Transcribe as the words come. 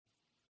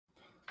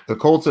The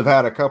Colts have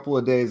had a couple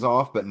of days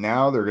off, but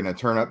now they're going to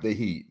turn up the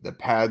heat. The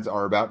pads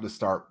are about to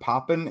start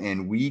popping,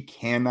 and we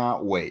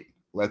cannot wait.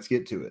 Let's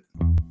get to it.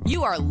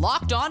 You are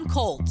Locked On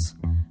Colts,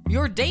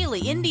 your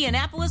daily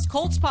Indianapolis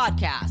Colts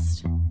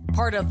podcast.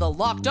 Part of the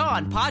Locked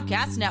On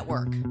Podcast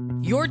Network,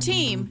 your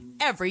team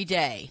every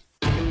day.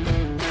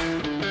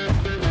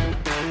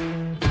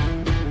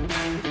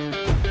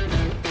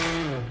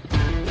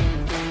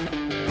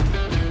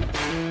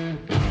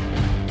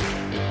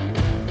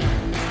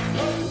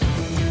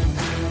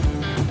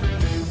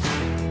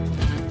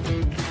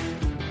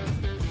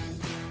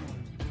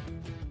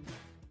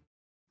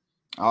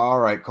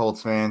 All right,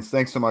 Colts fans,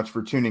 thanks so much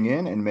for tuning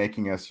in and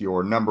making us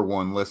your number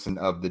one listen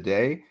of the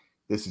day.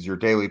 This is your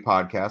daily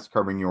podcast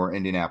covering your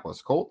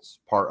Indianapolis Colts,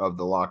 part of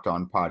the Locked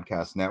On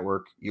Podcast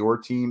Network, your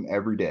team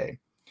every day.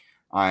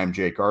 I am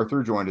Jake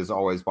Arthur, joined as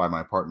always by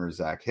my partner,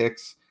 Zach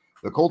Hicks.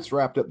 The Colts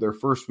wrapped up their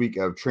first week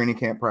of training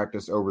camp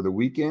practice over the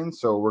weekend,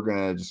 so we're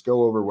going to just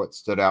go over what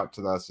stood out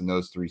to us in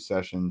those three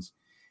sessions.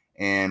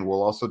 And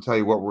we'll also tell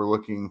you what we're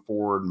looking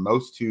forward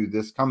most to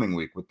this coming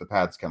week with the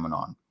pads coming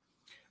on.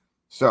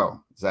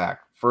 So, Zach,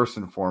 first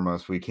and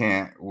foremost, we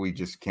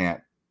just can't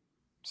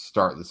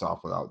start this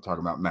off without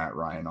talking about Matt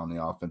Ryan on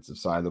the offensive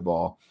side of the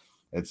ball.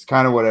 It's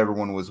kind of what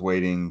everyone was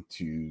waiting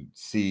to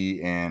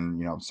see,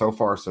 and so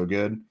far so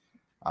good.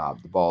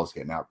 The ball is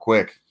getting out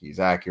quick. He's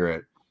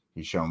accurate.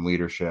 He's shown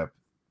leadership.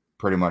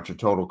 Pretty much a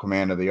total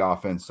command of the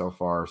offense so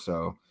far.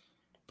 So,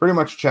 pretty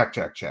much check.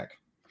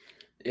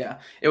 Yeah,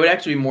 it would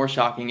actually be more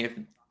shocking if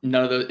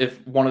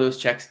if one of those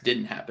checks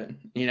didn't happen.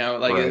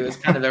 Right. It was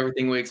kind of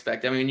everything we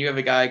expect. I mean, you have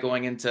a guy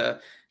going into,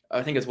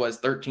 I think it's his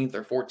 13th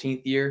or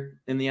 14th year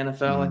in the NFL.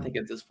 Mm-hmm. I think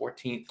it's his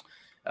 14th.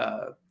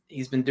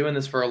 He's been doing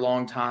this for a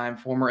long time.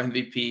 Former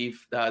MVP.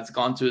 It's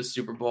gone to a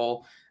Super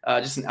Bowl.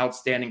 Just an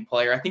outstanding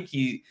player. I think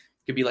he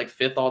could be like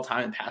fifth all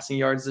time in passing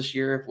yards this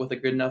year with a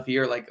good enough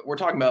year. Like, we're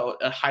talking about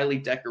a highly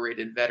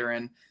decorated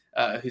veteran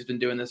who's been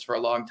doing this for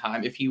a long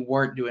time. If he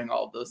weren't doing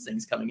all of those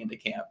things coming into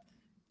camp,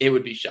 it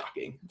would be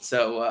shocking.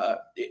 So,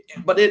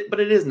 but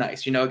it is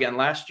nice. Again,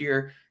 last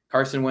year,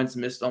 Carson Wentz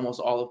missed almost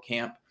all of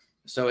camp.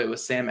 So it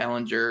was Sam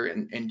Ehlinger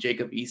and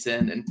Jacob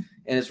Eason. And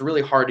it's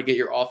really hard to get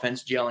your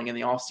offense gelling in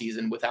the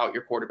offseason without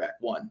your quarterback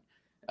one.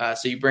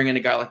 So you bring in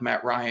a guy like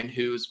Matt Ryan,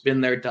 who's been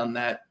there, done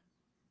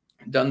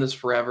this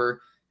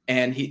forever.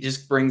 And he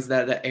just brings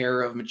that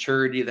air of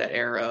maturity, that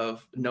air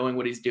of knowing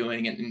what he's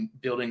doing and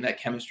building that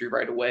chemistry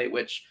right away,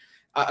 which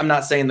I'm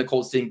not saying the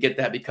Colts didn't get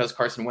that because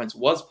Carson Wentz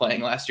was playing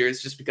last year.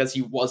 It's just because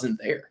he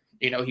wasn't there.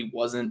 He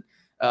wasn't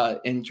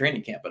in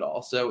training camp at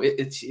all. So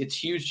it's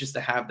huge just to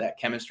have that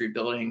chemistry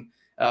building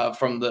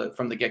from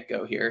the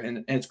get-go here.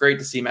 And it's great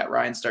to see Matt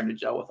Ryan starting to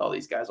gel with all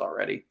these guys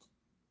already.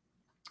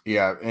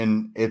 Yeah,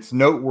 and it's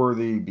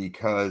noteworthy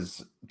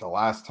because the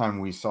last time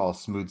we saw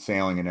smooth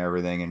sailing and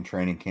everything in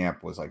training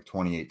camp was like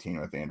 2018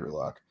 with Andrew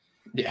Luck.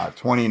 Yeah.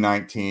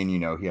 2019,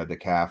 he had the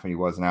calf and he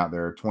wasn't out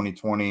there.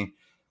 2020,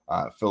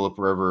 Phillip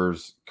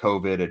Rivers,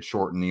 COVID had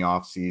shortened the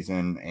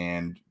offseason,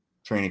 and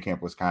training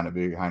camp was kind of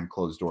behind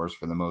closed doors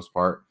for the most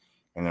part.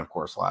 And then, of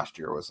course, last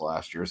year was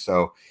last year.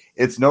 So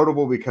it's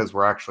notable because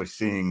we're actually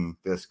seeing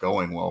this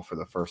going well for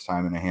the first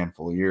time in a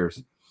handful of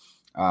years.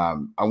 I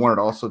wanted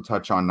to also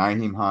touch on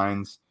Nyheim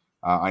Hines.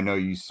 I know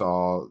you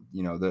saw,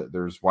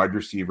 there's wide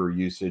receiver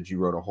usage. You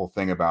wrote a whole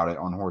thing about it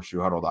on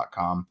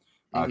horseshoehuddle.com.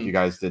 If you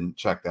guys didn't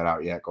check that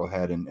out yet, go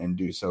ahead and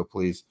do so,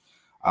 please.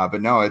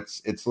 But no,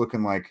 it's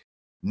looking like,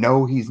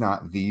 no, he's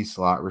not the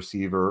slot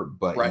receiver,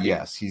 but right.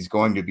 Yes, he's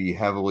going to be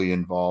heavily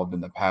involved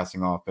in the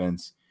passing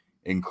offense,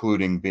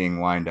 including being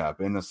lined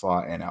up in the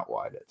slot and out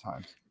wide at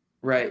times.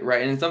 Right.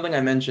 And it's something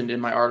I mentioned in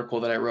my article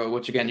that I wrote,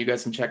 which, again, you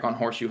guys can check on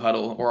Horseshoe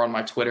Huddle or on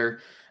my Twitter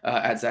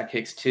at Zach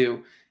Hicks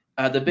too.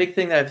 The big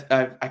thing that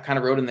I kind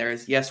of wrote in there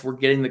is, yes, we're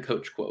getting the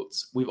coach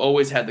quotes. We've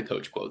always had the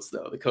coach quotes,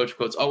 though. The coach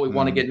quotes, we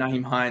want to get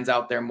Nyheim Hines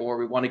out there more.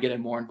 We want to get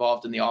him more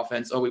involved in the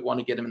offense. We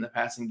want to get him in the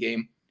passing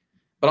game.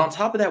 But on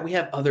top of that, we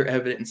have other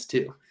evidence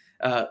too.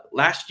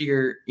 Last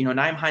year,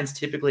 Nyheim Hines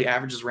typically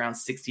averages around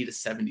 60 to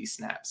 70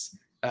 snaps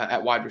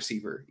at wide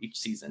receiver each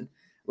season.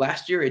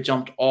 Last year, it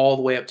jumped all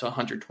the way up to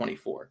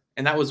 124.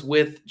 And that was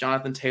with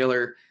Jonathan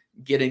Taylor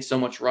getting so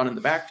much run in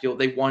the backfield.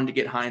 They wanted to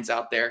get Hines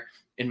out there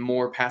in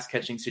more pass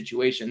catching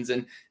situations.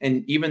 And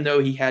even though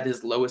he had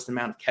his lowest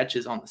amount of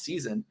catches on the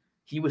season,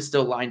 he was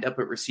still lined up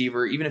at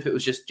receiver, even if it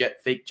was just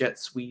fake jet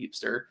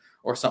sweeps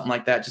or something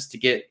like that, just to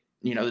get,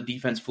 the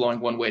defense flowing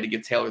one way to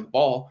give Taylor the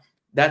ball.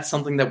 That's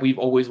something that we've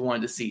always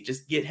wanted to see.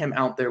 Just get him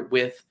out there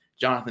with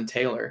Jonathan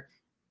Taylor,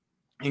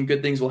 and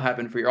good things will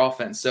happen for your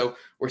offense. So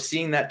we're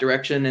seeing that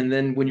direction. And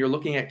then when you're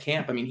looking at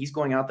camp, I mean, he's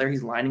going out there,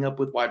 he's lining up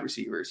with wide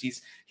receivers.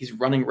 He's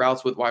running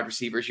routes with wide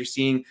receivers. You're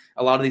seeing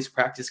a lot of these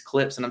practice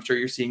clips, and I'm sure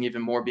you're seeing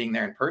even more being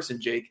there in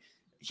person, Jake.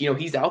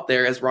 He's out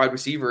there as wide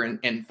receiver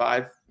in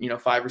five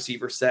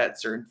receiver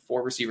sets or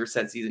 4 receiver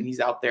sets season. He's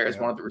out there as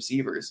one of the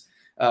receivers.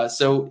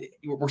 So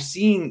we're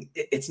seeing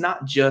it's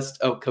not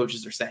just,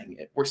 coaches are saying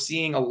it. We're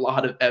seeing a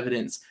lot of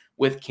evidence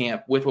with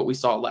camp, with what we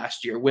saw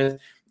last year, with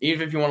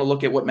even if you want to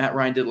look at what Matt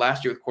Ryan did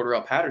last year with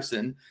Cordarrelle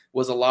Patterson,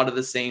 was a lot of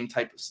the same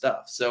type of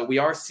stuff. So we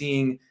are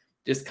seeing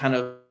just kind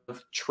of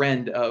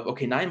trend of,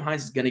 okay, Nyheim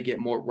Hines is going to get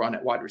more run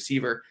at wide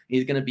receiver.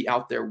 He's going to be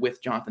out there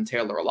with Jonathan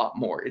Taylor a lot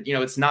more.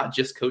 It's not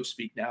just coach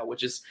speak now,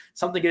 which is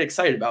something to get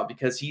excited about,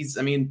 because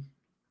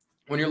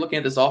when you're looking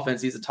at this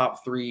offense, he's a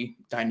top 3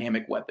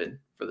 dynamic weapon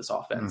for this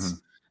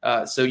offense.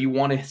 So you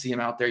want to see him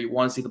out there. You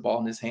want to see the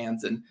ball in his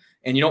hands, and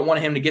you don't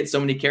want him to get so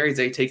many carries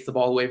that he takes the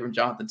ball away from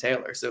Jonathan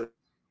Taylor. So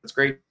it's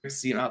great to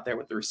see him out there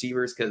with the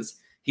receivers, because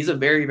he's a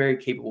very, very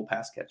capable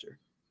pass catcher.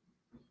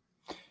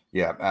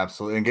 Yeah,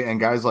 absolutely. And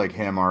guys like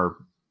him are,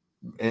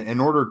 in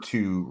order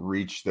to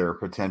reach their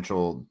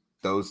potential,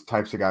 those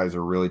types of guys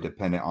are really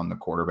dependent on the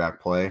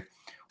quarterback play.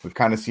 We've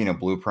kind of seen a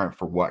blueprint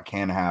for what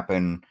can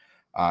happen.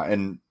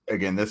 And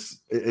again,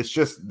 it's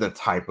just the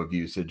type of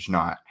usage,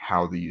 not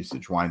how the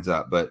usage winds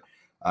up. But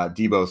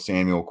Deebo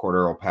Samuel,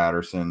 Cordero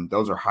Patterson,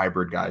 those are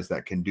hybrid guys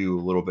that can do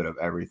a little bit of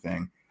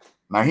everything.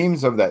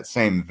 Nyheim's of that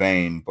same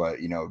vein, but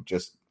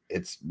just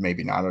it's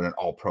maybe not at an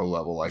all-pro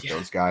level like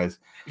those guys.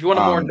 If you want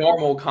a more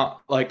normal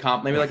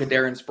comp, maybe like a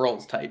Darren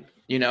Sproles type.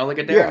 Like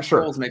a Darren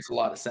Sproles makes a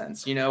lot of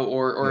sense,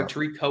 or a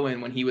Tariq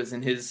Cohen when he was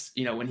in his,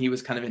 when he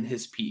was kind of in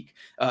his peak.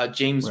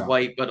 James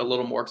White, but a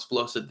little more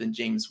explosive than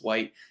James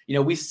White.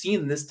 We've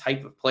seen this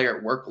type of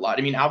player work a lot.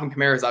 Alvin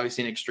Kamara is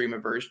obviously an extreme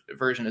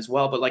version as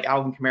well, but like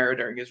Alvin Kamara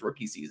during his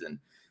rookie season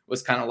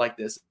was kind of like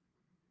this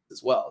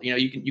as well.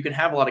 You can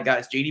have a lot of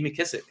guys. J.D.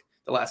 McKissick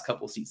the last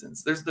couple of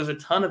seasons. There's a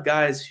ton of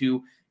guys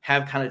who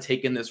have kind of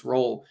taken this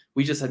role.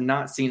 We just have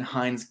not seen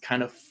Hines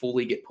kind of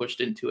fully get pushed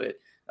into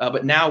it.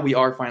 But now we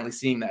are finally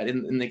seeing that.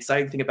 And the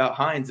exciting thing about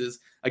Hines is,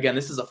 again,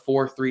 this is a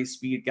 4.3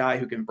 speed guy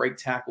who can break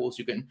tackles,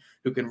 who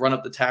can run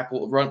up the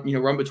tackle,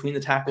 run between the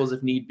tackles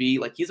if need be.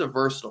 Like, he's a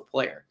versatile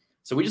player.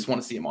 So we just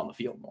want to see him on the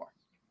field more.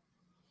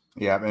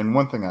 Yeah, and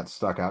one thing that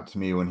stuck out to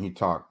me when he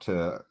talked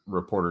to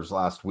reporters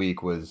last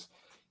week was,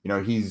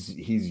 he's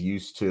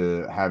used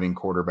to having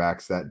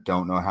quarterbacks that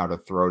don't know how to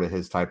throw to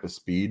his type of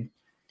speed.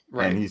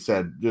 Right. And he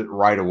said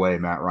right away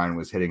Matt Ryan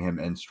was hitting him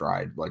in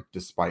stride, like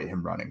despite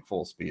him running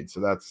full speed.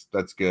 So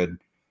that's good.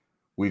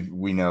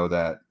 We know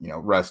that,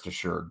 rest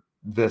assured,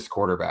 this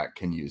quarterback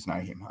can use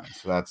Nyheim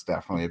Hines. So that's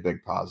definitely a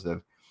big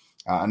positive.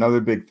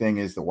 Another big thing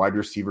is the wide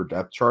receiver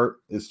depth chart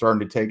is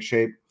starting to take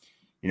shape.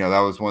 That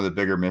was one of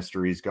the bigger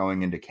mysteries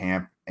going into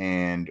camp,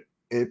 and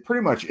it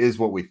pretty much is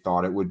what we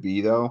thought it would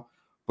be, though.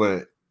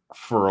 But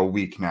for a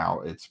week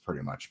now, it's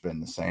pretty much been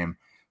the same.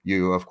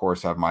 You, of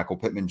course, have Michael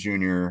Pittman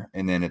Jr.,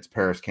 and then it's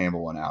Paris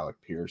Campbell and Alec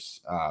Pierce.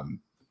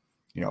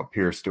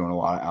 Pierce doing a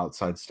lot of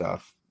outside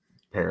stuff,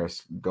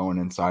 Paris going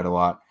inside a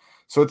lot.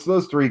 So it's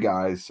those 3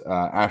 guys.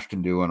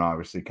 Ashton Dulin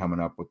obviously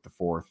coming up with the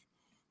 4th.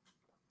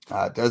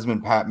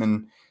 Desmond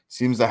Patman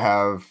seems to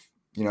have,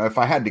 if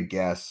I had to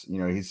guess,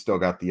 he's still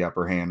got the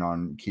upper hand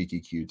on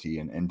Kiki QT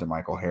and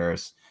DeMichael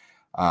Harris.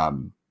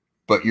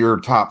 But your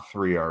top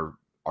 3 are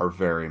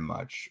very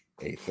much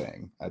a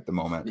thing at the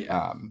moment.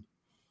 Yeah.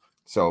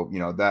 So,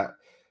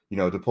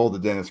 to pull the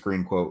Dennis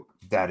Green quote,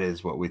 that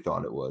is what we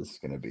thought it was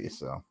going to be.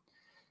 So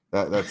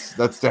that's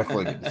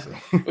definitely good to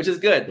see. Which is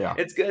good. Yeah.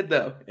 It's good,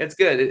 though. It's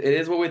good. It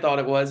is what we thought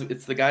it was.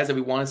 It's the guys that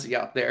we want to see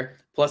out there.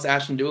 Plus,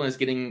 Ashton Dulin is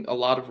getting a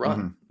lot of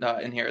run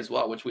in here as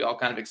well, which we all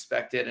kind of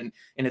expected. And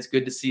it's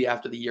good to see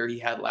after the year he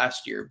had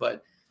last year.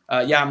 But,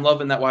 I'm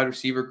loving that wide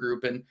receiver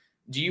group. And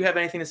do you have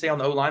anything to say on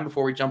the O-line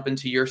before we jump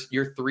into your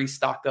 3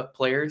 stock-up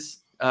players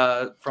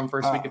from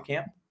first week of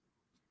camp?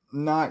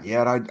 Not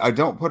yet. I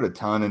don't put a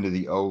ton into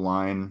the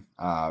O-line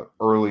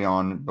early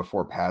on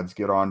before pads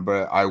get on,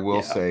 but I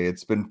will say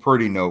it's been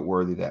pretty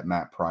noteworthy that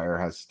Matt Pryor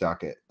has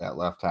stuck at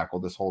left tackle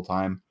this whole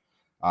time.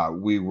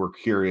 We were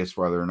curious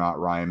whether or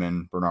not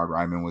Bernard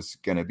Ryman was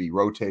going to be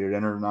rotated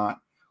in or not,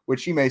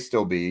 which he may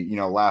still be.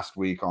 Last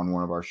week on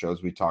one of our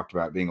shows, we talked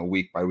about being a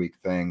week-by-week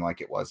thing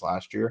like it was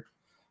last year.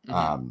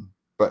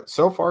 But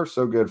so far,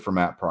 so good for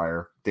Matt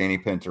Pryor. Danny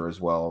Pinter as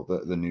well,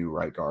 the new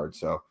right guard.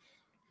 So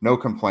no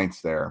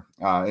complaints there.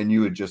 And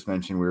you had just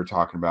mentioned we were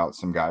talking about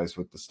some guys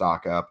with the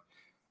stock up.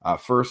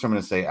 First, I'm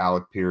going to say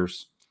Alec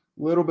Pierce.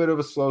 A little bit of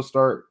a slow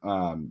start.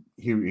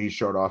 He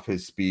showed off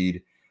his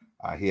speed.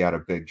 He had a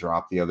big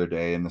drop the other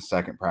day in the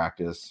second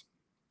practice.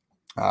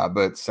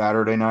 But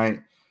Saturday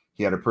night,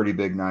 he had a pretty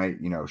big night,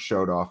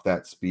 showed off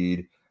that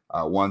speed,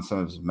 won some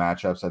of his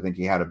matchups. I think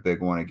he had a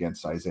big one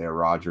against Isaiah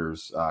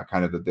Rodgers,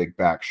 kind of a big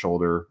back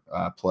shoulder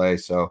play.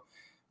 So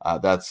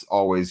that's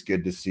always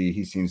good to see.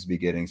 He seems to be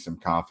getting some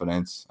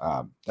confidence.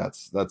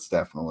 That's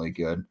definitely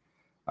good.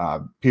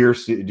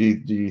 Pierce, do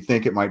you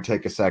think it might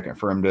take a second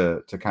for him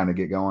to kind of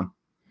get going?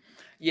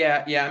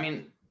 Yeah.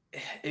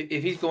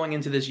 If he's going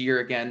into this year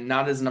again,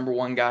 not as number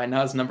 1 guy,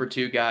 not as number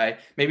 2 guy,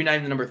 maybe not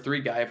even the number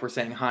 3 guy, if we're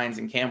saying Hines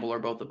and Campbell are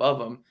both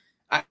above him,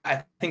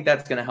 I think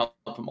that's going to help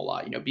him a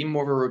lot. Be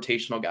more of a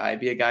rotational guy,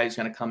 be a guy who's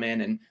going to come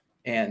in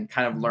and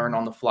kind of learn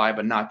on the fly,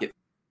 but not get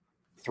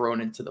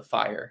thrown into the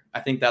fire. I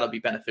think that'll be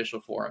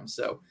beneficial for him.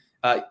 So,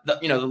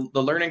 the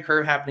learning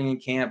curve happening in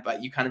camp,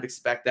 you kind of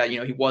expect that.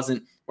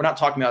 We're not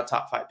talking about a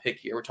top 5 pick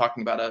here. We're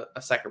talking about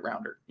a second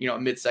rounder, a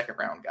mid-second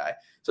round guy.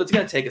 So it's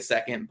going to take a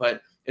second,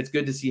 but it's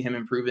good to see him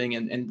improving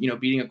and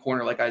beating a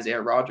corner like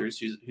Isaiah Rodgers,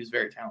 who's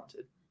very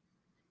talented.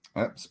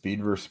 Yep,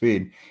 speed versus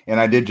speed. And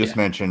I did just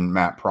mention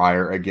Matt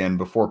Pryor again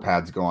before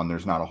pads go on.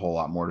 There's not a whole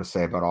lot more to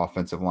say about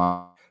offensive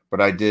line,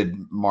 but I did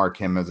mark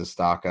him as a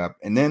stock up.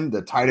 And then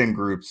the tight end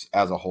groups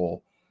as a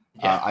whole.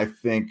 I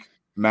think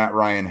Matt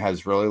Ryan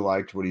has really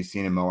liked what he's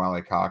seen in Mo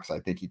Alie-Cox. I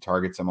think he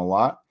targets him a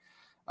lot.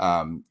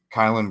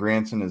 Kylan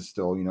Granson is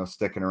still,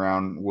 sticking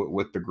around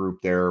with the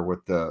group there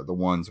with the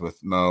ones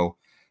with Mo.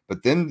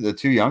 But then the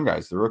two young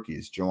guys, the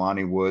rookies,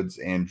 Jelani Woods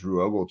and Drew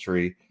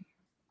Ogletree,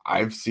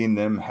 I've seen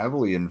them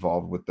heavily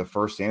involved with the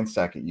first and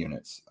second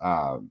units.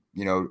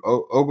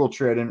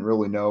 Ogletree, I didn't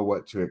really know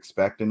what to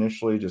expect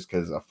initially just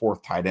because a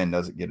fourth tight end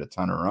doesn't get a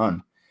ton of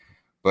run.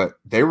 But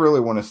they really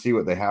want to see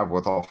what they have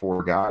with all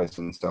four guys.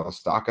 And so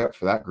stock up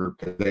for that group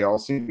because they all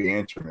seem to be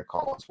answering the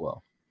call as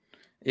well.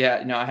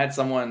 Yeah, I had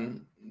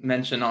someone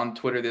mention on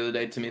Twitter the other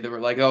day to me, they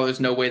were like, oh, there's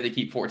no way they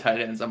keep four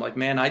tight ends. I'm like,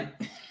 man, I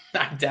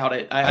doubt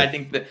it. I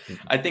think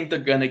they're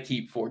going to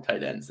keep four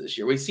tight ends this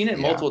year. We've seen it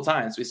multiple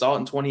times. We saw it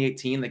in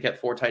 2018. They kept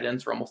four tight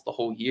ends for almost the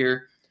whole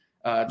year.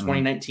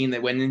 2019, they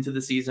went into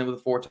the season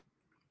with four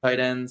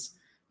tight ends.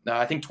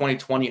 I think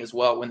 2020 as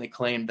well, when they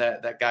claimed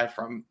that guy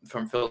from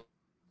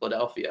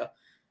Philadelphia.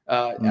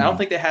 I don't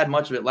think they had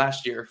much of it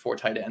last year for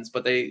tight ends,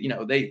 but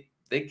they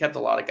kept a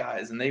lot of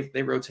guys and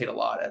they rotate a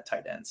lot at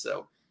tight ends.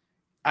 So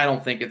I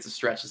don't think it's a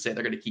stretch to say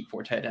they're going to keep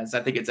four tight ends.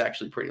 I think it's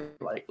actually pretty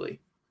likely.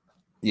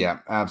 Yeah,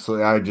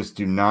 absolutely. I just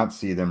do not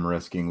see them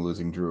risking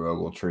losing Drew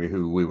Ogletree,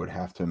 who we would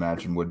have to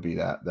imagine would be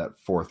that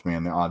fourth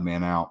man, the odd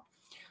man out.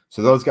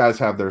 So those guys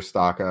have their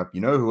stock up.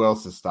 You know who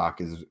else's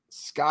stock is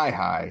sky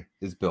high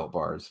is Built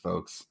Bars,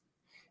 folks.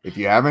 If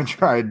you haven't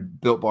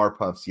tried Built Bar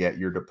Puffs yet,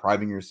 you're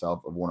depriving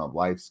yourself of one of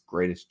life's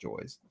greatest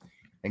joys.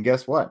 And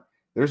guess what?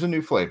 There's a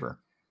new flavor.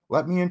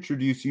 Let me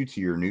introduce you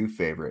to your new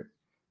favorite,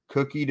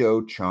 Cookie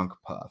Dough Chunk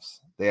Puffs.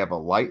 They have a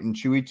light and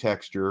chewy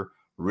texture,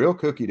 real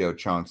cookie dough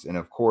chunks, and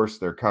of course,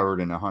 they're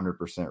covered in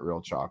 100% real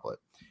chocolate.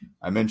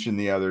 I mentioned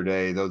the other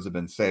day, those have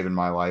been saving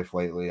my life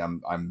lately.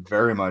 I'm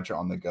very much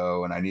on the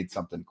go, and I need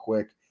something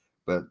quick,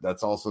 but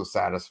that's also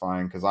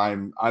satisfying because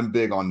I'm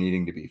big on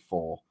needing to be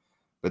full.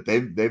 But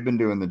they've been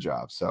doing the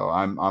job, so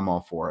I'm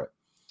all for it.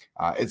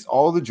 It's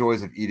all the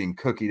joys of eating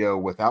cookie dough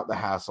without the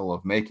hassle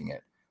of making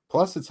it.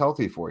 Plus, it's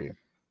healthy for you.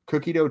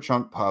 Cookie dough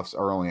chunk puffs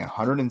are only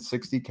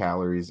 160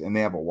 calories, and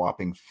they have a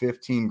whopping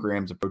 15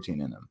 grams of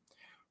protein in them.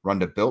 Run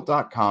to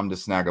Built.com to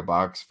snag a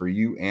box for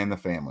you and the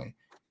family.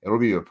 It'll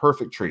be a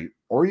perfect treat.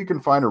 Or you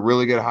can find a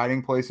really good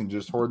hiding place and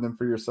just hoard them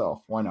for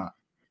yourself. Why not?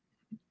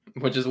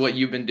 Which is what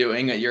you've been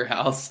doing at your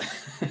house.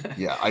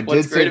 Yeah, I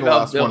did save the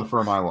last one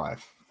for my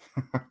wife.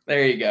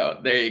 There you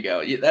go.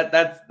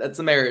 That's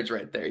a marriage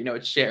right there.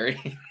 It's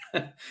sharing.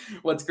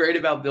 What's great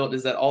about Built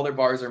is that all their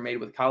bars are made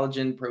with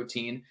collagen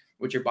protein,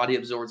 which your body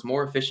absorbs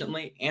more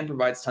efficiently and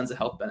provides tons of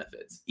health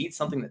benefits. Eat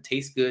something that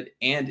tastes good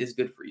and is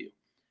good for you.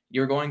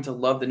 You're going to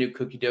love the new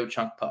Cookie Dough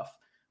Chunk Puff.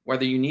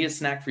 Whether you need a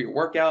snack for your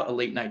workout, a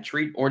late night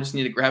treat, or just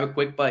need to grab a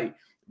quick bite,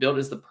 Built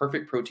is the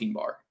perfect protein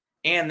bar.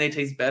 And they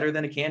taste better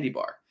than a candy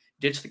bar.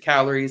 Ditch the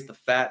calories, the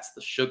fats,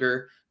 the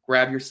sugar.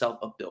 Grab yourself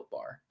a Built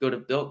Bar. Go to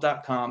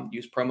Built.com,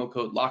 use promo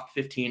code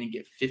LOCKED15 and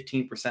get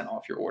 15%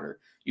 off your order.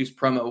 Use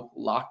promo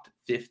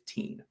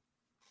LOCKED15.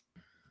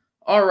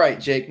 All right,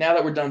 Jake, now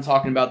that we're done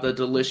talking about the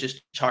delicious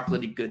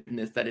chocolatey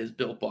goodness that is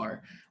Built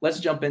Bar, let's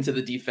jump into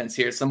the defense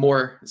here. Some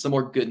more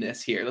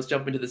goodness here. Let's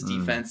jump into this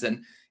defense.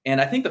 And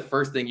I think the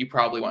first thing you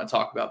probably want to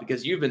talk about,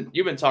 because you've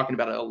been talking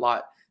about it a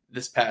lot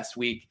this past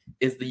week,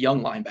 is the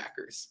young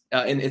linebackers.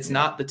 And it's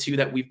not the two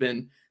that we've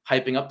been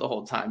hyping up the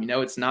whole time.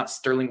 It's not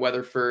Sterling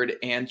Weatherford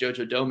and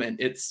JoJo Domann.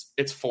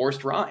 It's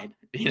Forrest Rhyne.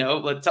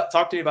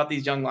 Talk to me about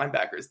these young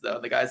linebackers,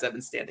 though, the guys that have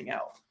been standing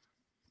out.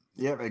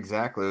 Yeah,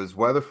 exactly. It was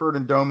Weatherford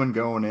and Domann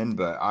going in,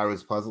 but I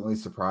was pleasantly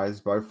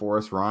surprised by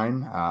Forrest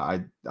Rhyne.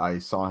 I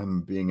saw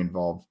him being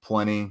involved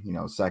plenty,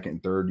 second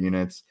and third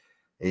units.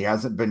 He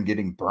hasn't been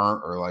getting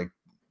burnt or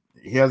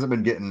he hasn't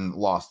been getting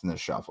lost in the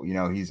shuffle.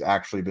 He's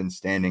actually been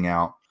standing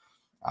out.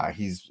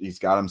 He's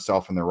got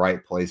himself in the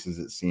right places,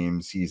 it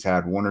seems. He's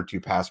had one or two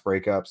pass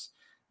breakups.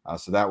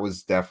 So that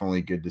was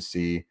definitely good to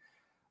see.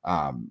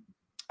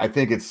 I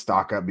think it's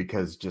stock up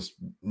because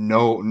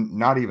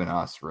not even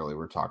us really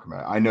were talking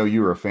about it. I know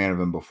you were a fan of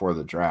him before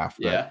the draft,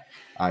 but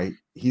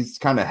he's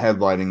kind of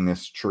headlighting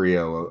this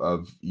trio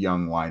of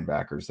young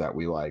linebackers that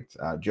we liked.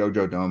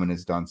 JoJo Domann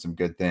has done some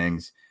good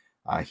things.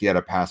 He had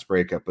a pass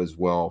breakup as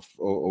well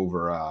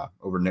over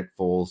Nick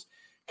Foles.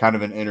 Kind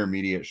of an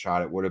intermediate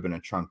shot. It would have been a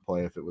chunk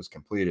play if it was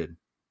completed.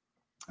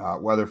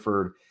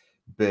 Weatherford,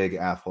 big,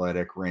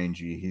 athletic,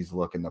 rangy. He's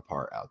looking the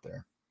part out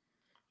there.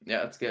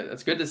 Yeah, that's good.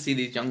 It's good to see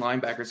these young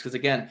linebackers because,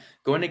 again,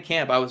 going to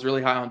camp, I was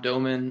really high on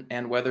Domann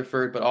and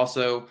Weatherford, but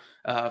also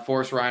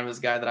Forrest Rhyne was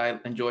a guy that I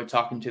enjoyed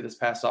talking to this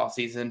past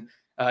offseason.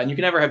 And you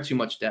can never have too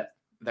much depth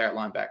there at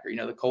linebacker.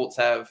 The Colts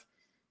have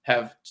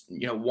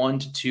 1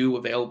 to 2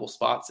 available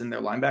spots in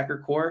their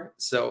linebacker core.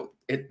 So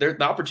the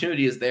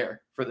opportunity is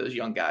there for those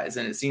young guys.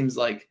 And it seems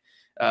like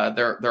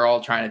they're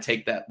all trying to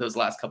take those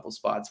last couple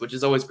spots, which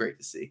is always great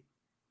to see.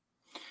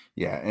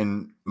 Yeah,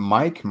 and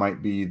Mike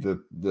might be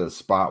the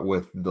spot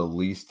with the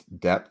least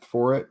depth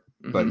for it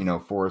But,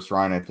 Forrest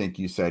Ryan, I think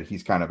you said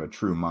he's kind of a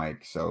true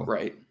Mike. So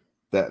right.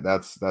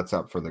 That's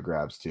up for the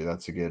grabs too.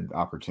 That's a good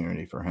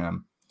opportunity for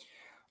him.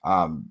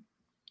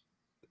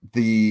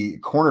 The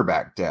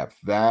cornerback depth,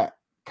 that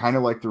kind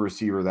of like the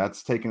receiver,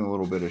 that's taken a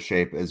little bit of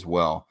shape as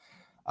well.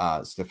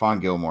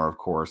 Stephon Gilmore, of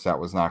course, that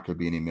was not going to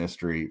be any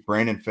mystery.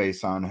 Brandon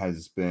Faison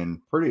has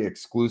been pretty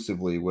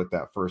exclusively with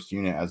that first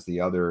unit as the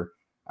other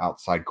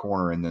outside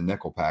corner in the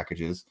nickel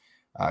packages.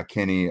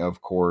 Kenny,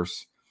 of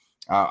course.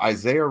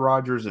 Isaiah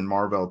Rodgers and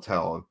Marvell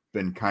Tell have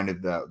been kind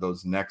of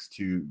those next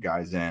two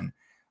guys in.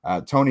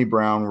 Tony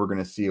Brown, we're going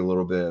to see a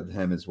little bit of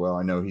him as well.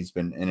 I know he's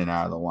been in and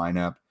out of the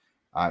lineup.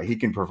 He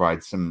can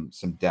provide some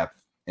depth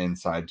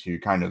inside to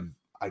kind of,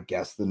 I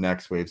guess, the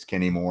next wave's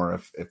Kenny Moore,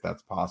 if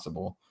that's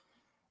possible.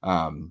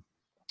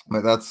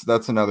 But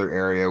that's another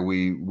area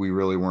we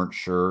really weren't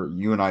sure.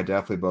 You and I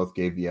definitely both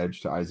gave the edge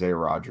to Isaiah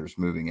Rodgers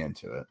moving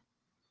into it.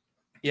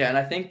 Yeah, and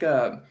I think,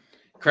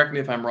 correct me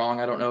if I'm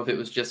wrong, I don't know if it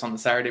was just on the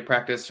Saturday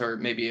practice or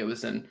maybe it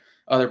was in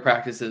other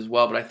practices as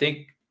well, but I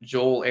think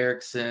Joel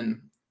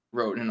Erickson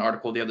wrote in an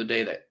article the other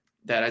day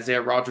that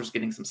Isaiah Rodgers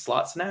getting some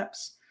slot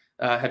snaps.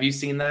 Have you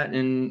seen that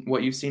in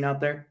what you've seen out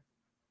there?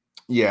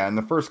 Yeah, in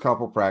the first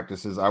couple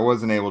practices, I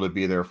wasn't able to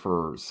be there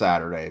for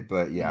Saturday,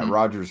 but yeah,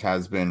 Rodgers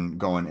has been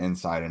going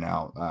inside and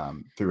out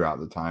throughout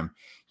the time.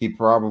 He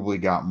probably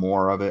got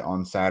more of it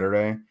on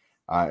Saturday.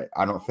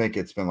 I don't think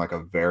it's been like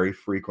a very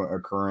frequent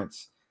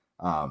occurrence,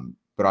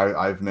 but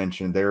I've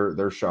mentioned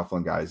they're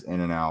shuffling guys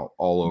in and out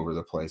all over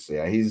the place. So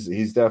yeah,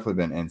 he's definitely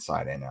been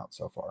inside and out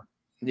so far.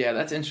 Yeah,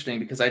 that's interesting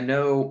because I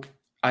know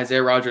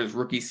Isaiah Rodgers'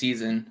 rookie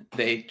season,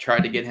 they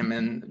tried to get him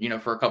in,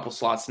 for a couple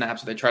slot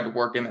snaps. So they tried to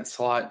work him at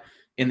slot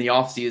in the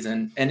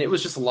offseason, and it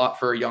was just a lot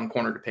for a young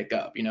corner to pick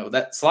up.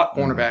 That slot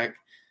cornerback,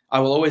 I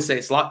will always say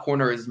slot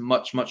corner is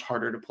much, much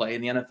harder to play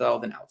in the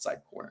NFL than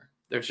outside corner.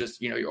 There's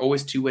just, you're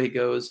always two-way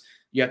goes.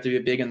 You have to be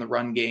big in the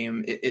run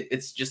game.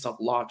 It's just a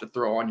lot to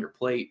throw on your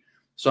plate.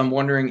 So I'm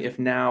wondering if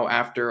now,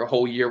 after a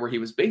whole year where he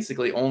was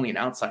basically only an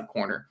outside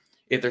corner,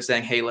 if they're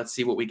saying, hey, let's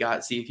see what we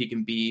got, see if he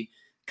can be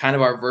kind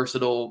of our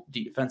versatile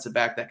defensive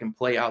back that can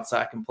play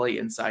outside, can play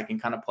inside, can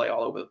kind of play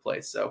all over the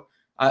place. So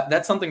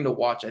that's something to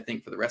watch, I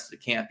think, for the rest of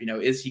the camp.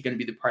 Is he going to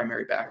be the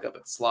primary backup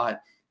at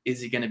slot?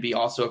 Is he going to be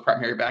also a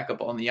primary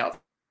backup on the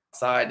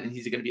outside? And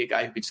he's going to be a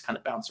guy who could just kind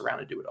of bounce around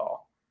and do it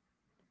all?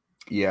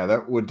 Yeah,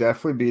 that would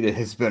definitely be to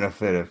his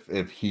benefit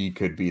if he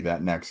could be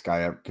that next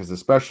guy up, because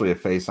especially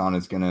if Faison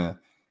is going to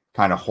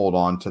kind of hold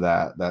on to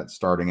that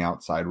starting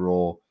outside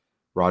role,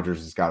 Rodgers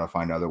has got to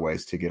find other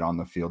ways to get on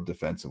the field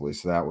defensively.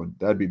 So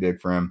that'd be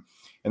big for him.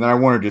 And then I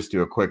want to just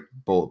do a quick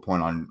bullet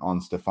point on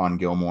Stephon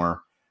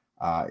Gilmore.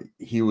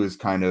 He was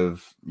kind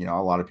of, a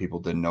lot of people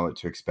didn't know what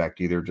to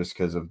expect either, just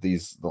because of the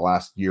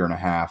last year and a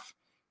half.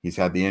 He's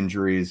had the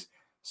injuries.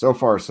 So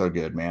far, so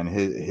good, man.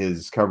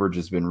 His coverage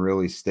has been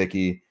really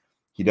sticky.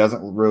 He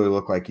doesn't really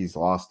look like he's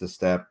lost a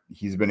step.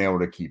 He's been able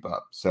to keep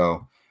up.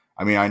 So,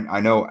 I mean, I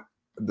know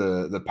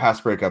the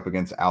pass breakup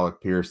against Alec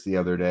Pierce the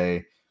other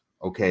day,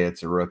 okay,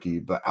 it's a rookie,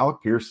 but Alec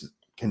Pierce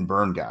can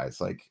burn guys.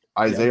 Like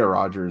Isaiah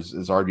Rodgers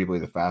is arguably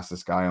the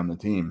fastest guy on the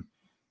team,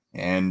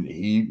 and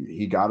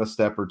he got a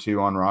step or two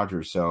on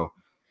Rodgers. So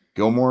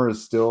Gilmore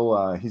is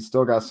still he's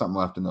still got something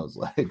left in those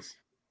legs.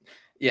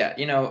 Yeah,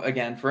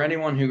 again, for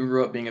anyone who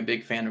grew up being a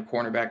big fan of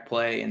cornerback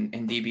play and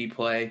DB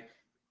play,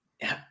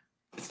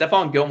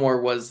 Stephon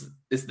Gilmore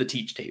is the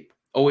teach tape.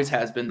 Always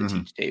has been the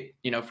teach tape,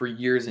 for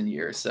years and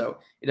years. So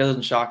it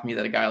doesn't shock me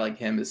that a guy like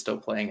him is still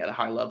playing at a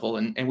high level.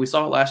 And we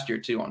saw it last year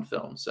too on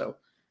film. So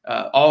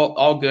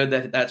all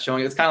good that's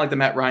showing. It's kind of like the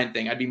Matt Ryan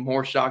thing. I'd be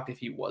more shocked if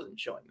he wasn't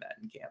showing that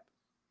in camp.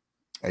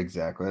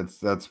 Exactly.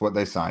 That's what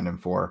they signed him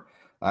for.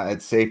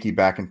 At safety,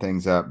 backing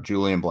things up,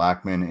 Julian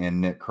Blackman and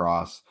Nick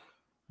Cross.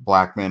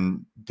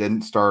 Blackman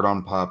didn't start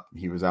on PUP.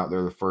 He was out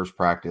there the first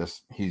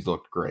practice. He's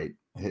looked great.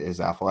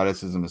 His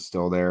athleticism is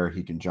still there.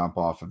 He can jump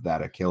off of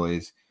that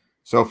Achilles.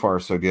 So far,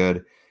 so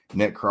good.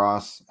 Nick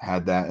Cross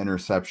had that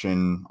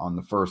interception on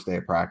the first day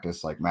of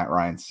practice, like Matt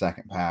Ryan's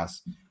second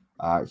pass.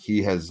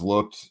 He's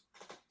looked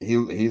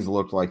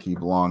like he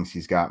belongs.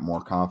 He's got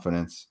more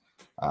confidence.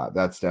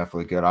 That's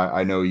definitely good.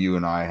 I know you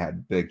and I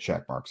had big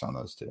check marks on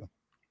those two.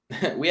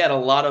 We had a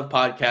lot of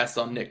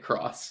podcasts on Nick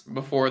Cross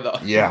before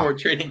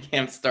training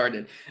camp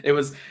started. It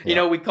was,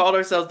 we called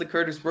ourselves the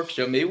Curtis Brooks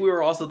Show. Maybe we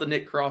were also the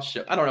Nick Cross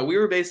Show. I don't know. We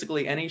were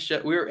basically any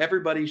show. We were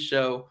everybody's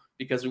show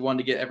because we wanted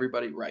to get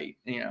everybody right.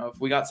 If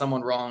we got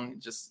someone wrong,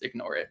 just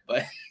ignore it.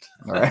 But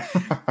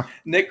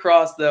Nick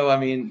Cross, though, I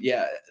mean,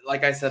 yeah,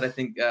 like I said, I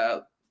think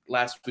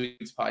last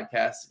week's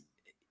podcast,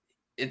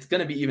 it's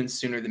going to be even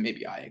sooner than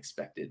maybe I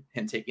expected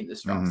him taking the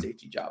strong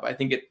safety job. I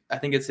think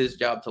it's his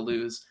job to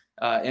lose.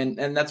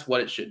 And that's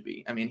what it should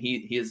be. I mean, he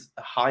is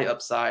a high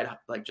upside,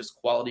 like just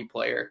quality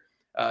player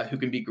who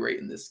can be great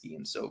in this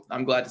scheme. So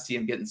I'm glad to see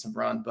him getting some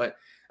run. But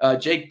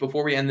Jake,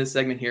 before we end this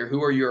segment here,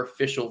 who are your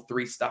official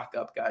 3 stock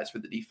up guys for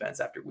the defense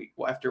after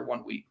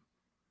 1 week?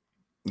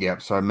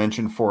 Yep. So I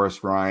mentioned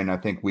Forrest Ryan. I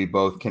think we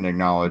both can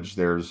acknowledge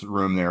there's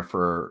room there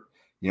for,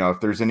 if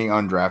there's any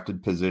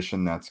undrafted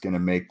position that's going to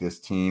make this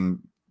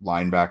team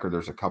linebacker,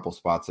 there's a couple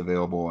spots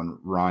available, and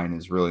Ryan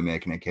is really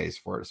making a case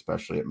for it,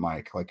 especially at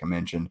Mike, like I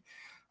mentioned.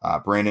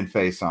 Brandon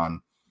Faison,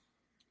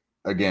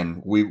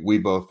 again, we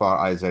both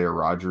thought Isaiah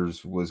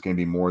Rodgers was going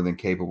to be more than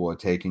capable of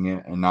taking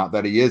it, and not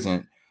that he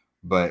isn't,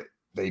 but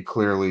they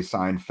clearly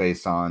signed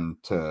Faison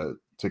to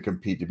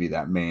compete to be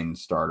that main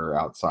starter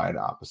outside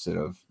opposite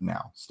of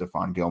now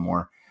Stephon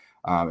Gilmore.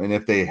 And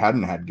if they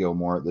hadn't had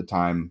Gilmore at the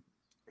time,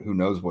 who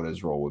knows what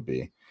his role would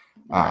be.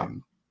 Right.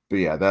 But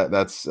yeah,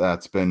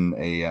 that's been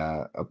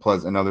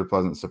another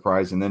pleasant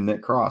surprise. And then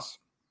Nick Cross,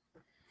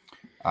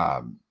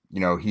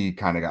 he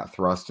kind of got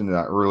thrust into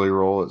that early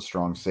role at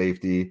strong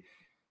safety.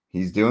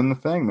 He's doing the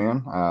thing,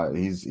 man.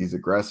 He's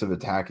aggressive,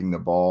 attacking the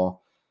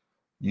ball.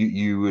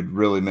 You would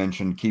really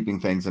mention keeping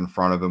things in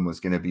front of him was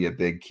going to be a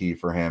big key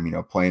for him,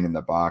 playing in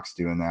the box,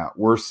 doing that.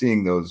 We're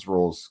seeing those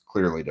roles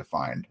clearly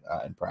defined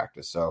in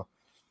practice. So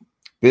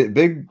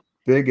big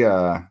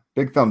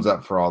thumbs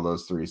up for all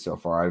those three so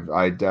far.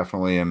 I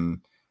definitely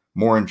am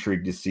more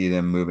intrigued to see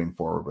them moving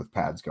forward with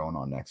pads going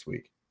on next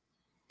week.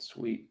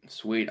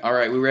 Sweet. All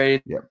right. We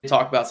ready to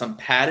talk about some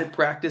padded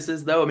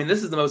practices, though? I mean,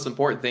 this is the most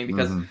important thing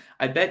because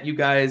I bet you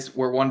guys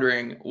were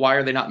wondering, why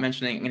are they not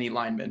mentioning any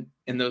linemen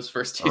in those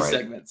first two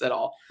segments at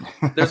all?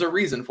 There's a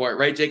reason for it,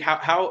 right, Jake?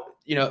 How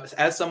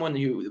as someone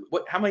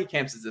how many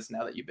camps is this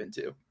now that you've been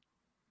to?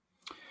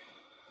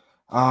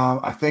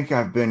 I think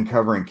I've been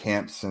covering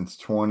camps since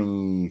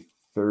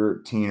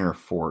 2013 or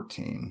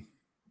 14.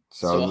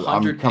 So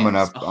I'm coming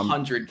up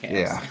 100 camps.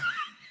 Yeah.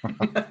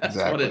 That's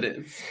exactly what it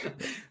is.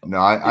 No,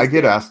 I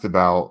get asked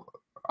about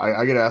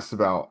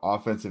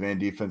offensive and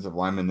defensive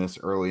linemen this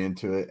early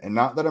into it, and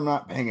not that I'm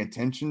not paying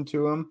attention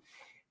to them.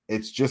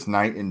 It's just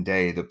night and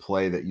day the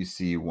play that you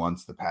see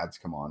once the pads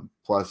come on.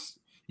 Plus,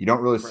 you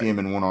don't really see them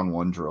in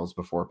one-on-one drills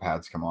before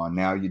pads come on.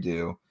 Now you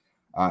do,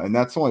 and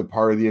that's only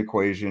part of the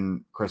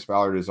equation. Chris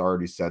Ballard has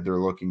already said they're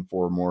looking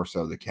for more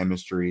so the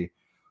chemistry,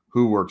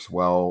 who works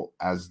well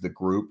as the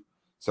group.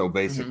 So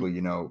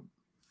basically,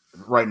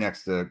 right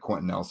next to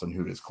Quentin Nelson,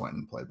 who does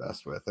Quentin play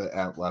best with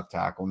at left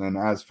tackle? And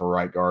then as for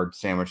right guard,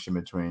 sandwiched in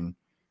between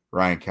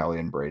Ryan Kelly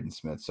and Braden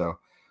Smith. So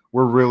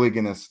we're really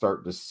going to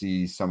start to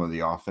see some of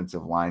the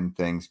offensive line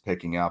things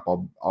picking up.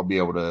 I'll be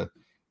able to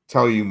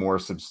tell you more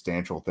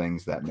substantial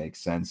things that make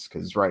sense,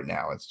 because right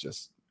now it's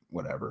just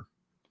whatever.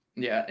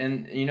 Yeah,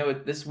 and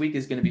this week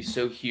is going to be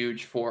so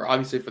huge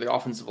obviously for the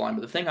offensive line,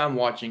 but the thing I'm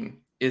watching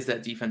is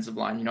that defensive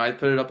line. I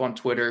put it up on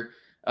Twitter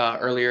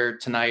earlier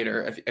tonight,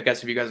 or I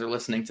guess if you guys are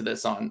listening to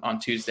this on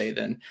Tuesday,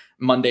 then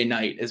Monday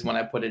night is when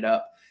I put it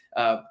up.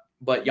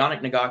 But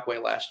Yannick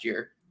Ngakoue last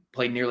year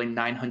played nearly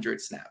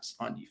 900 snaps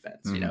on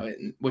defense,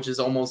 which is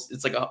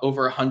it's like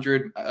over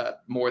 100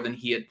 more than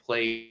he had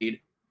played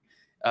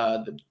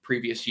the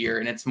previous year.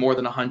 And it's more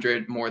than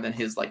 100 more than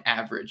his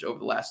average over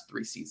the last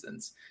 3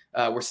 seasons.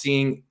 We're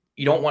seeing,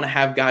 you don't want to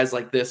have guys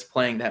like this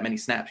playing that many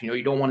snaps.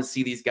 You don't want to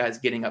see these guys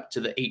getting up to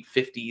the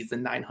 850s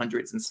and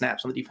 900s and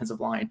snaps on the defensive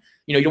line.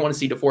 You don't want to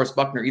see DeForest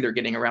Buckner either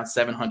getting around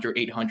 700,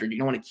 800. You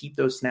don't want to keep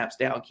those snaps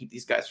down, keep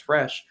these guys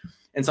fresh.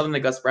 And something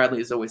that Gus Bradley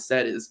has always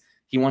said is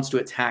he wants to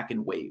attack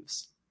in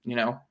waves. You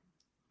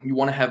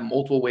want to have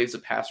multiple waves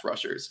of pass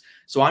rushers.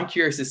 So I'm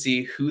curious to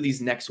see who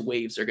these next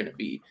waves are going to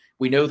be.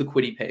 We know the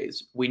Kwity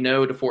Pays. We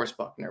know DeForest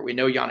Buckner. We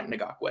know Yannick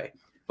Ngakoue.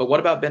 But what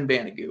about Ben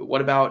Banogu?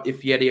 What about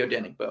Ifeadi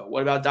Odenigbo?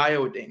 What about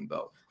Dayo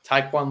Odeyingbo?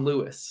 Tyquan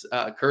Lewis,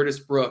 Curtis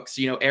Brooks,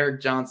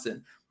 Eric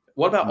Johnson?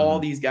 What about all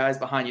these guys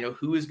behind,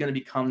 who is going to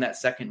become that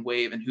second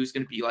wave and who's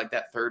going to be like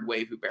that third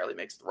wave who barely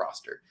makes the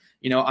roster?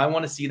 I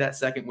want to see that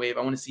second wave.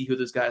 I want to see who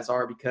those guys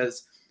are,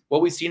 because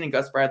what we've seen in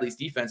Gus Bradley's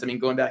defense,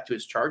 going back to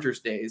his Chargers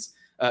days,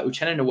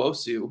 Uchenna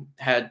Nwosu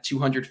had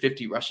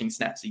 250 rushing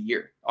snaps a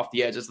year off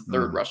the edge as the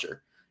third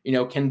rusher.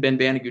 Can Ben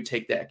Banogu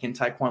take that? Can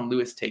Tyquan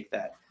Lewis take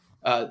that?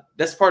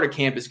 This part of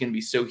camp is going to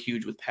be so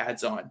huge with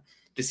pads on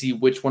to see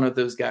which one of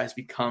those guys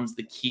becomes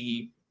the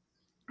key,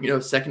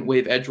 second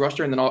wave edge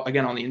rusher. And then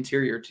again, on the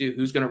interior too,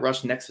 who's going to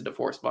rush next to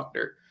DeForest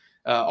Buckner?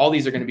 All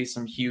these are going to be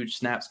some huge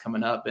snaps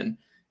coming up, and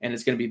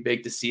it's going to be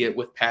big to see it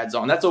with pads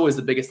on. That's always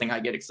the biggest thing I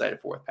get excited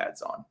for with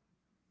pads on.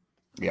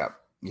 Yep.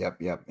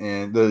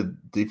 And the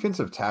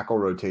defensive tackle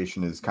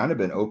rotation has kind of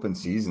been open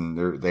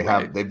season.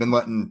 They've been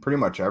letting pretty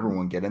much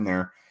everyone get in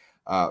there.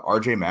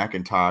 RJ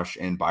McIntosh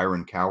and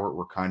Byron Cowart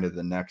were kind of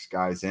the next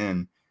guys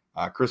in.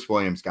 Chris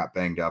Williams got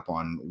banged up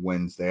on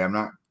Wednesday.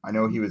 I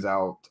know he was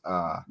out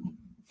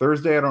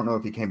Thursday. I don't know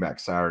if he came back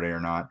Saturday or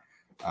not.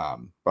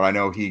 But I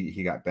know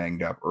he got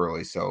banged up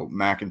early. So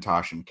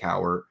McIntosh and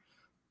Cowart,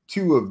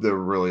 two of the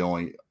really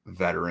only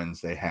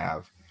veterans they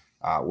have,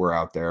 were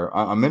out there.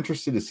 I'm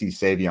interested to see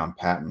Savion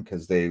Patton,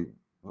 because they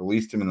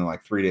released him and then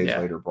 3 days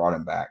later brought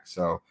him back.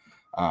 So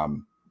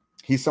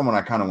he's someone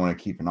I kind of want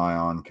to keep an eye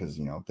on, because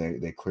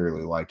they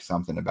clearly liked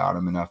something about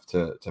him enough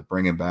to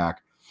bring him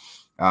back.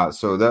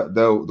 So that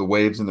the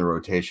waves in the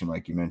rotation,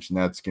 like you mentioned,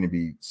 that's going to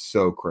be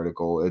so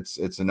critical.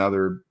 It's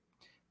another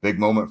big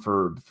moment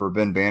for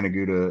Ben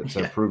Banogu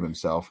to prove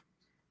himself.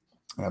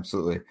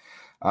 Absolutely.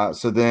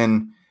 So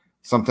then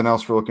something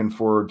else we're looking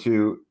forward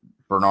to.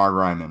 Bernhard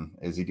Raimann,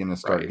 is he going to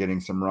start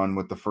getting some run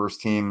with the first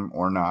team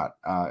or not?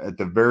 At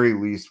the very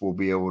least, we'll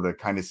be able to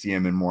kind of see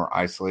him in more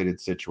isolated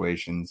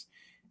situations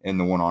in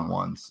the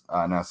one-on-ones.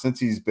 Now, since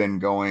he's been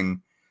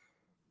going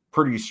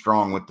pretty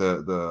strong with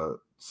the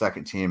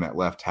second team at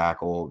left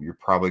tackle, you're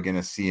probably going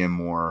to see him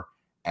more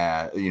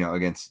at,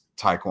 against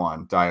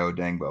Taekwon, Dayo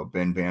Dengbo,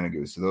 Ben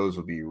Banogu. So those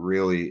will be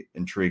really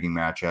intriguing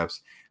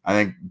matchups. I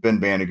think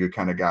Ben Banogu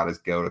kind of got his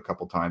goat a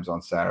couple times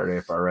on Saturday,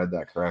 if I read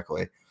that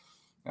correctly.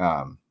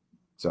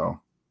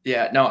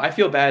 Yeah, no, I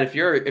feel bad if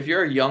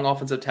you're a young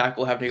offensive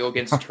tackle having to go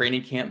against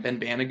training camp Ben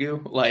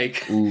Banogu,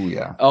 like, ooh,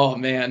 yeah, oh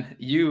man,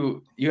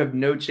 you have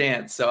no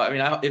chance. So I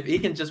mean, if he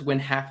can just win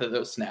half of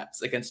those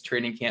snaps against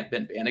training camp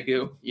Ben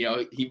Banogu,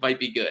 he might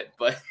be good,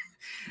 but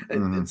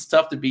it's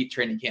tough to beat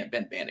training camp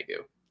Ben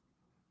Banogu.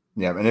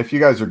 Yeah, and if you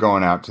guys are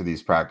going out to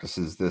these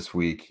practices this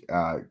week,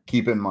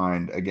 keep in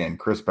mind, again,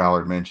 Chris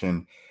Ballard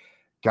mentioned,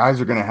 guys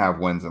are going to have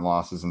wins and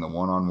losses in the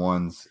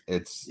one-on-ones.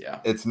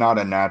 It's not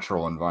a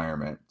natural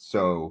environment.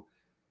 So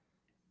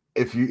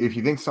if you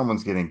think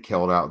someone's getting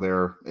killed out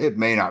there, it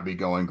may not be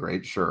going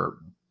great, sure,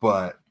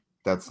 but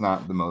that's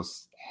not the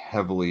most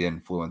heavily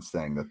influenced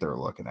thing that they're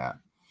looking at.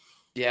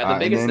 Yeah, the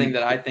biggest thing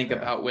that I think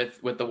about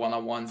with the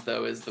one-on-ones,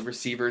 though, is the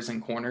receivers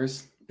and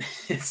corners.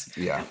 When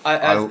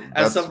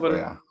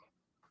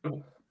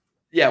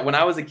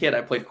I was a kid,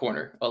 I played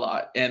corner a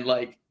lot, and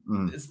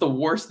it's the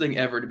worst thing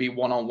ever to be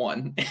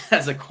one-on-one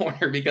as a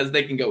corner, because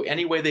they can go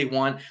any way they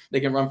want.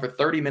 They can run for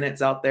 30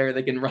 minutes out there.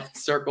 They can run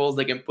circles.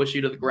 They can push you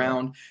to the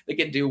ground. They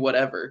can do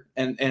whatever.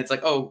 And it's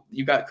like, oh,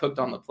 you got cooked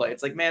on the play.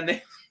 It's like, man, the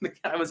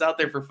guy was out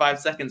there for 5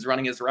 seconds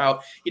running his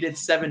route. He did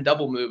 7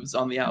 double moves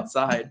on the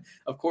outside.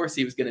 Of course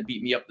he was going to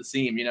beat me up the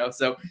seam,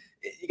 So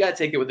you got to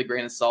take it with a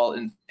grain of salt.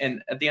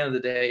 And at the end of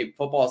the day,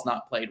 football is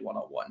not played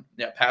one-on-one.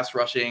 Pass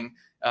rushing,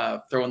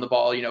 throwing the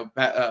ball,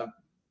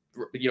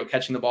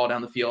 catching the ball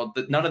down the field.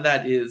 None of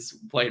that is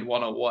played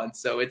one-on-one.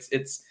 So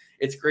it's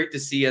great to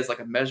see as like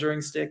a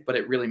measuring stick, but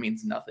it really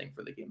means nothing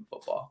for the game of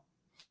football.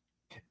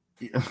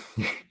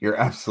 You're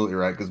absolutely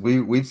right, because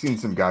we've seen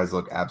some guys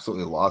look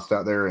absolutely lost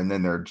out there, and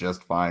then they're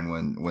just fine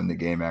when the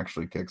game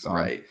actually kicks on.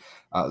 Right.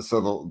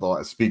 So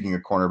speaking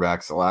of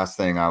cornerbacks, the last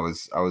thing I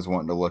was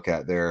wanting to look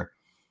at there,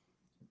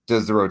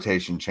 does the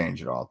rotation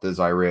change at all? Does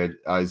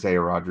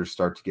Isaiah Rodgers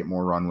start to get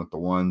more run with the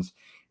ones?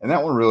 And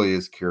that one really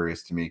is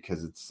curious to me,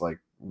 because it's like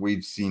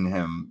we've seen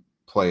him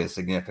play a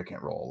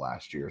significant role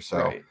last year.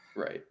 So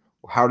right.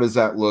 How does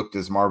that look?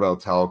 Does Marvell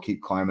Tell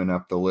keep climbing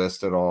up the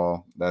list at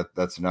all?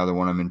 That's another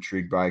one I'm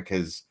intrigued by,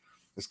 because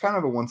it's kind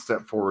of a 1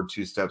 step forward,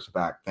 2 steps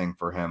back thing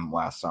for him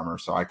last summer.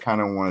 So I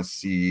kind of want to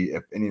see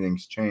if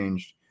anything's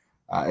changed,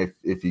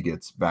 if he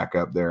gets back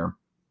up there.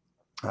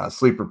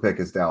 Sleeper pick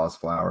is Dallas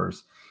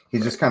Flowers.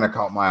 He's just kind of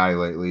caught my eye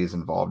lately. He's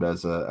involved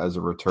as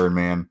a return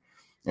man.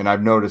 And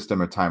I've noticed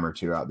him a time or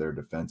two out there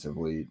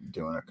defensively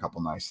doing a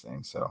couple nice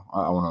things. So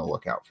I want to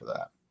look out for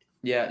that.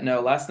 Yeah,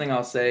 no, last thing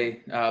I'll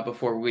say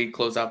before we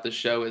close out the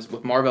show is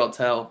with Marvell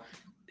Tell,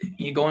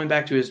 going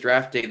back to his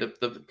draft day,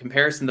 the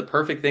comparison, the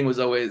perfect thing was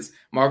always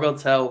Marvell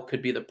Tell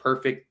could be the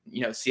perfect,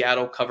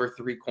 Seattle cover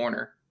 3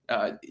 corner.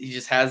 He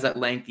just has that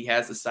length. He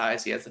has the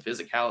size. He has the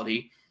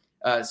physicality.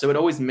 So it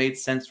always made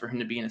sense for him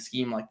to be in a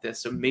scheme like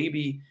this. So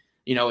maybe,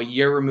 a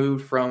year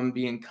removed from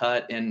being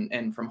cut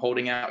and from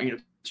holding out,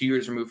 2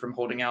 years removed from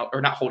holding out, or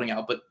not holding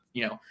out, but,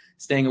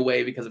 staying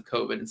away because of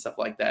COVID and stuff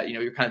like that.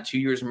 You're kind of 2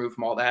 years removed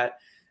from all that.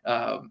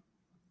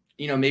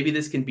 Maybe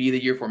this can be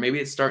the year for him. Maybe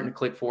it's starting to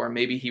click for him.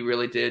 Maybe he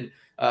really did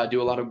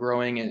do a lot of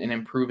growing and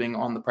improving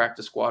on the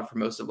practice squad for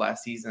most of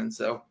last season.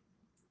 So,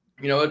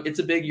 it's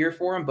a big year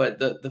for him, but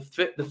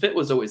the fit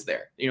was always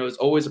there. It was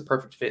always a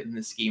perfect fit in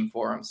the scheme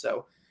for him.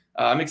 So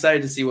I'm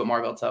excited to see what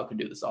Marvell Tell can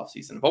do this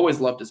offseason. I've always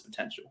loved his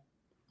potential.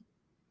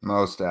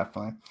 Most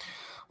definitely.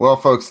 Well,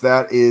 folks,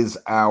 that is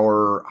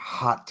our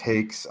hot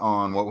takes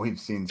on what we've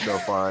seen so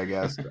far, I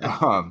guess.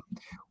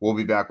 We'll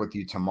be back with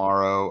you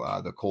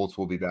tomorrow. The Colts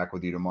will be back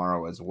with you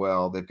tomorrow as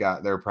well. They've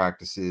got their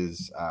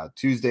practices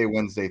Tuesday,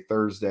 Wednesday,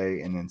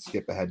 Thursday, and then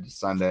skip ahead to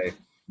Sunday.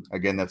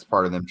 Again, that's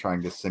part of them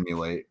trying to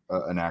simulate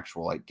an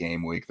actual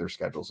game week. Their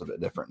schedule's a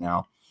bit different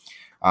now.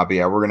 But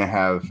yeah, we're going to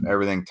have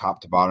everything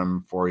top to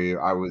bottom for you.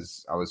 I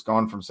was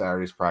gone from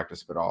Saturday's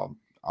practice, but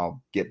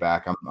I'll get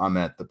back. I'm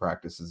at the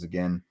practices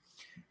again.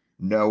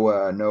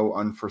 No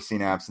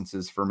unforeseen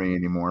absences for me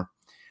anymore.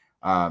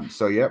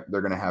 So yep, they're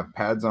going to have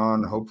pads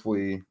on,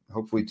 hopefully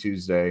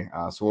Tuesday.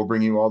 So we'll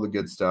bring you all the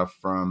good stuff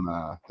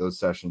from those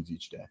sessions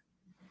each day.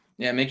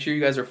 Yeah, make sure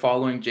you guys are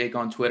following Jake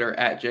on Twitter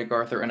at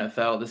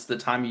JakeArthurNFL. This is the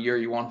time of year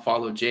you want to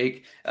follow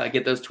Jake.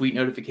 Get those tweet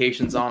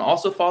notifications on.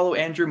 Also follow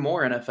Andrew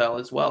Moore NFL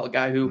as well, a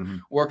guy who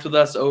worked with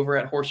us over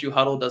at Horseshoe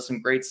Huddle, does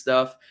some great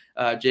stuff.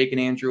 Jake and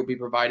Andrew will be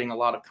providing a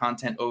lot of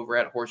content over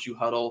at Horseshoe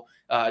Huddle.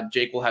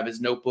 Jake will have his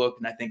notebook,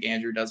 and I think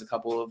Andrew does a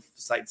couple of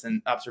sites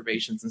and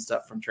observations and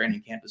stuff from training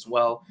camp as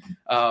well.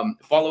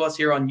 Follow us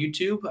here on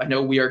YouTube. I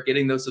know we are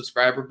getting those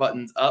subscriber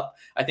buttons up.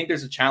 I think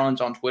there's a challenge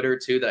on Twitter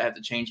too that I have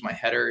to change my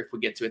header if we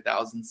get to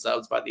 1,000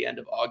 subs by the end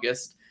of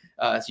August.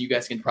 So you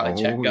guys can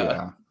probably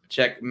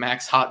check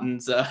Max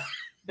Houghton's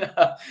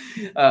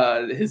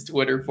his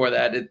Twitter for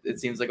that. It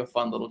seems like a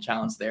fun little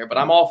challenge there, but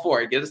I'm all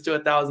for it. Get us to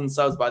 1,000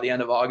 subs by the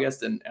end of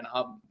August, and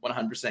I'm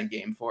 100%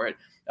 game for it.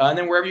 And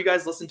then wherever you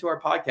guys listen to our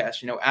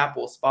podcast,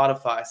 Apple,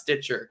 Spotify,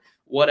 Stitcher,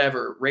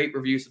 whatever, rate,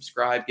 review,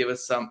 subscribe, give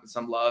us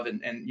some love,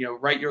 and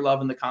write your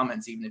love in the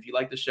comments. Even if you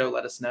like the show,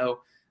 let us know.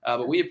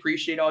 But we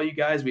appreciate all you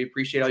guys. We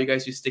appreciate all you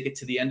guys who stick it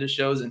to the end of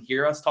shows and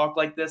hear us talk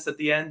like this at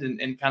the end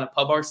and kind of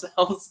pub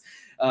ourselves.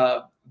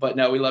 But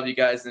no, we love you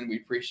guys, and we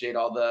appreciate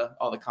all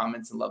the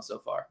comments and love so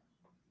far.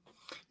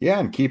 Yeah,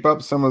 and keep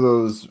up some of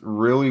those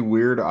really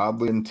weird,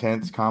 oddly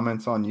intense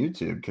comments on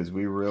YouTube, because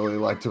we really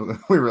like to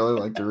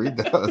read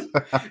those.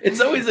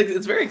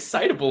 It's very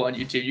excitable on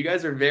YouTube. You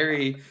guys are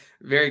very,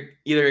 very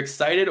either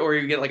excited, or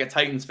you get like a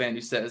Titans fan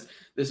who says,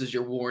 "This is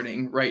your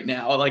warning right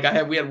now." Like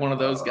we had one of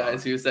those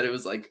guys who said it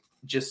was like,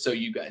 "Just so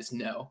you guys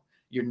know,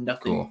 you're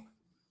nothing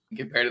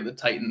compared to the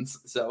Titans."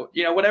 So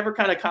whatever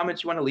kind of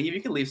comments you want to leave,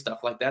 you can leave stuff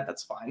like that.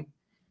 That's fine.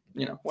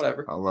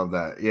 Whatever. I love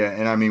that. Yeah.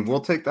 And I mean, we'll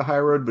take the high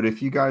road, but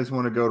if you guys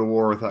want to go to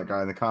war with that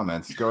guy in the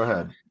comments, go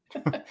ahead.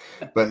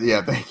 But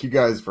yeah, thank you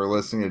guys for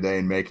listening today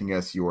and making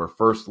us your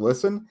first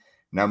listen.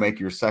 Now make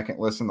your second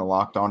listen the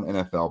Locked On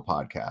NFL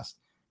podcast.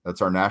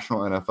 That's our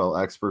national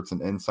NFL experts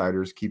and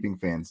insiders keeping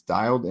fans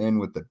dialed in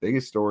with the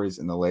biggest stories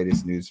and the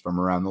latest news from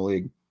around the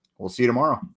league. We'll see you tomorrow.